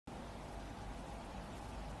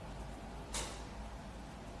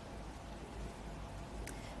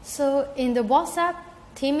So in the WhatsApp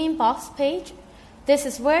team inbox page, this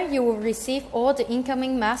is where you will receive all the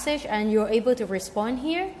incoming message and you're able to respond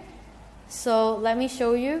here. So let me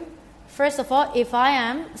show you. First of all, if I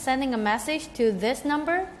am sending a message to this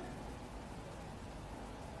number,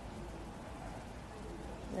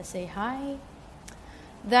 let's say hi,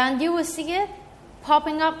 then you will see it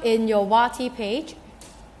popping up in your WATI page.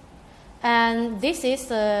 And this is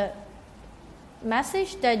the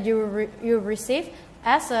message that you receive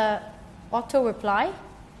as a auto reply.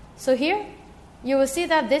 So here you will see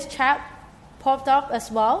that this chat popped up as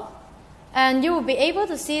well, and you will be able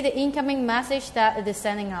to see the incoming message that it is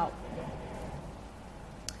sending out.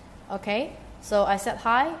 Okay, so I said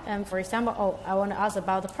hi, and for example, oh, I want to ask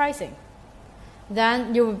about the pricing.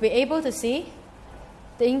 Then you will be able to see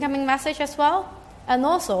the incoming message as well, and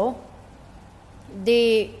also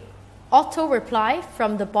the auto reply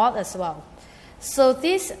from the bot as well. So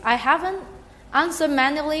this I haven't answered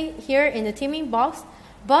manually here in the team inbox,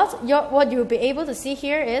 but what you'll be able to see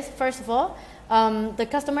here is, first of all, the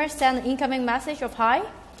customer send an incoming message of hi,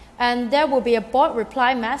 and there will be a bot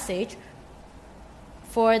reply message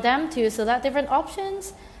for them to select different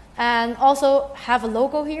options, and also have a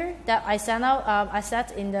logo here that I send out. I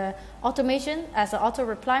set in the automation as an auto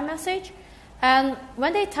reply message. And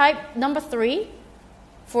when they type number 3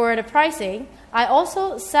 for the pricing, I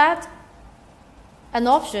also set an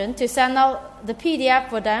option to send out the PDF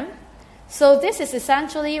for them. So this is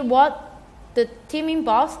essentially what the team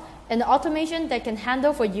inbox and the automation that can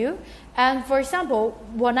handle for you. And for example,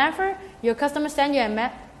 whenever your customer send you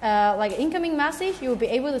like an incoming message, you will be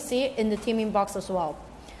able to see it in the team inbox as well.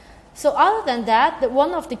 So other than that,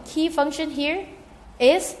 one of the key functions here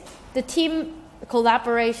is the team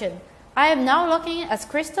collaboration. I am now logging in as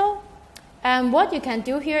Crystal, and what you can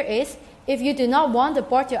do here is, if you do not want the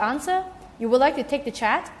bot to answer, you would like to take the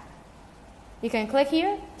chat, you can click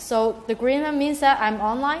here. So the green one means that I'm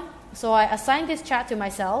online, so I assign this chat to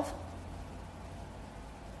myself.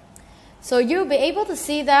 So you'll be able to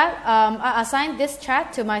see that I assigned this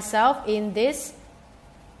chat to myself in this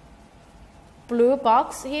blue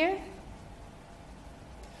box here.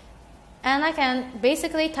 And I can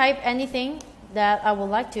basically type anything that I would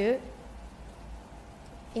like to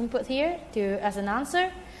input here as an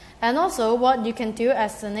answer. And also what you can do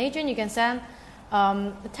as an agent, you can send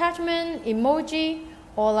attachment, emoji,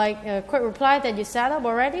 or like a quick reply that you set up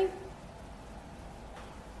already,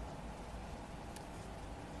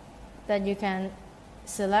 that you can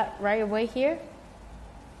select right away here,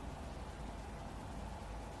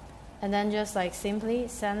 and then just like simply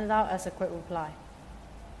send it out as a quick reply.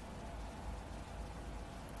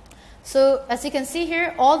 So as you can see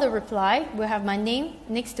here, all the reply will have my name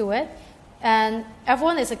next to it, and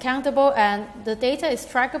everyone is accountable, and the data is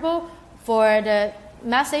trackable for the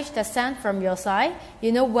message that's sent from your side.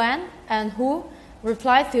 You know when and who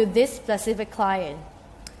replied to this specific client.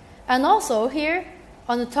 And also here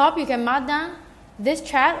on the top, you can mark down this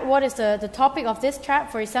chat, what is the topic of this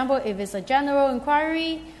chat. For example, if it's a general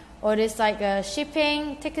inquiry, or it's like a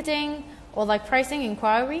shipping, ticketing, or like pricing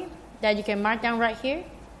inquiry, that you can mark down right here.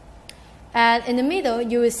 And in the middle,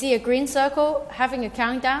 you will see a green circle having a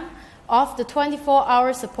countdown of the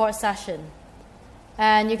 24-hour support session.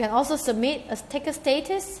 And you can also submit a ticket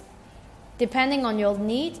status depending on your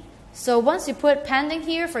need. So once you put pending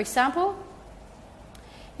here, for example,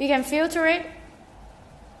 you can filter it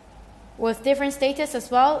with different status as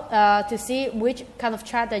well to see which kind of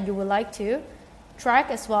chat that you would like to track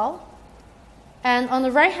as well. And on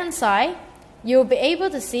the right hand side, you'll be able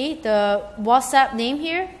to see the WhatsApp name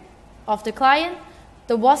here of the client,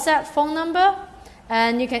 the WhatsApp phone number,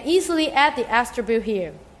 and you can easily add the attribute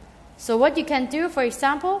here. So what you can do, for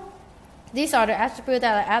example, these are the attributes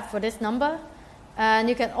that I add for this number, and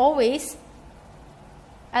you can always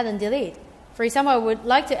add and delete. For example, I would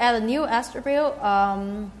like to add a new attribute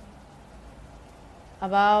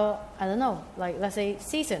about, I don't know, like let's say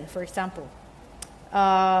season, for example,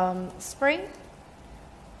 spring.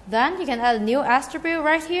 Then you can add a new attribute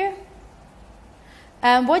right here.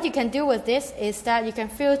 And what you can do with this is that you can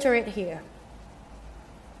filter it here.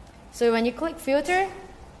 So when you click filter,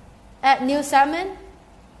 add new segment,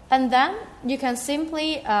 and then you can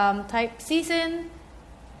simply type season,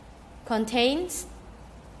 contains,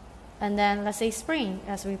 and then let's say spring,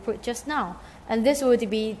 as we put just now. And this would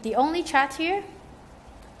be the only chat here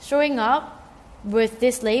showing up with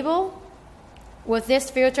this label, with this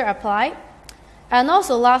filter applied. And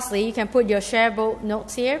also lastly, you can put your shareable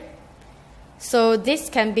notes here. So this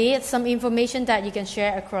can be some information that you can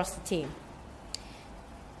share across the team.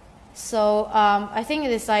 So I think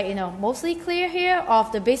it is like, mostly clear here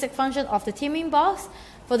of the basic function of the team inbox.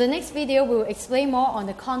 For the next video, we will explain more on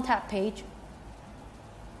the contact page